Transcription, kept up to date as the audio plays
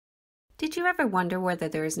Did you ever wonder whether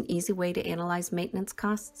there is an easy way to analyze maintenance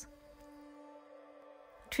costs?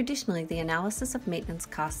 Traditionally, the analysis of maintenance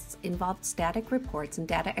costs involved static reports and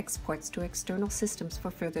data exports to external systems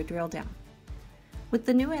for further drill down. With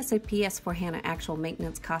the new SAP S Hana Actual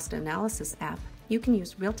Maintenance Cost Analysis app, you can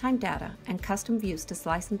use real-time data and custom views to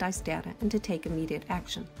slice and dice data and to take immediate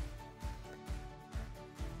action.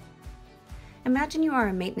 Imagine you are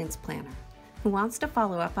a maintenance planner who wants to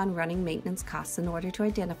follow up on running maintenance costs in order to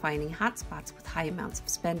identify any hotspots with high amounts of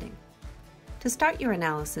spending. To start your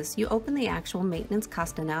analysis, you open the Actual Maintenance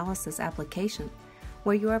Cost Analysis application,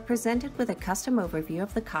 where you are presented with a custom overview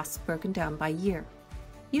of the costs broken down by year.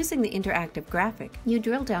 Using the interactive graphic, you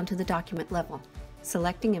drill down to the document level.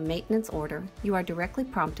 Selecting a maintenance order, you are directly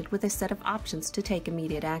prompted with a set of options to take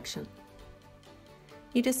immediate action.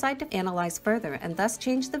 You decide to analyze further and thus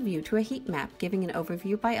change the view to a heat map giving an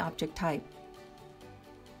overview by object type.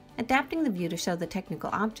 Adapting the view to show the technical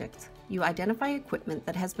objects, you identify equipment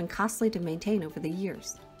that has been costly to maintain over the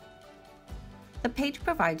years. The page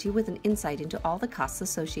provides you with an insight into all the costs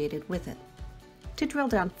associated with it. To drill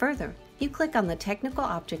down further, you click on the technical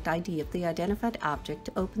object ID of the identified object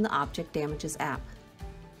to open the Object Damages app.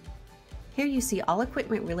 Here you see all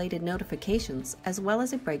equipment-related notifications as well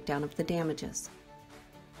as a breakdown of the damages.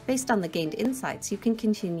 Based on the gained insights, you can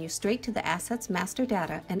continue straight to the asset's master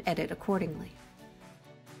data and edit accordingly.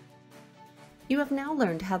 You have now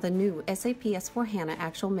learned how the new SAP S/4HANA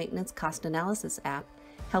Actual Maintenance Cost Analysis app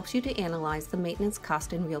helps you to analyze the maintenance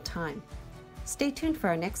cost in real time. Stay tuned for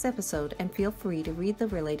our next episode and feel free to read the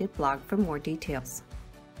related blog for more details.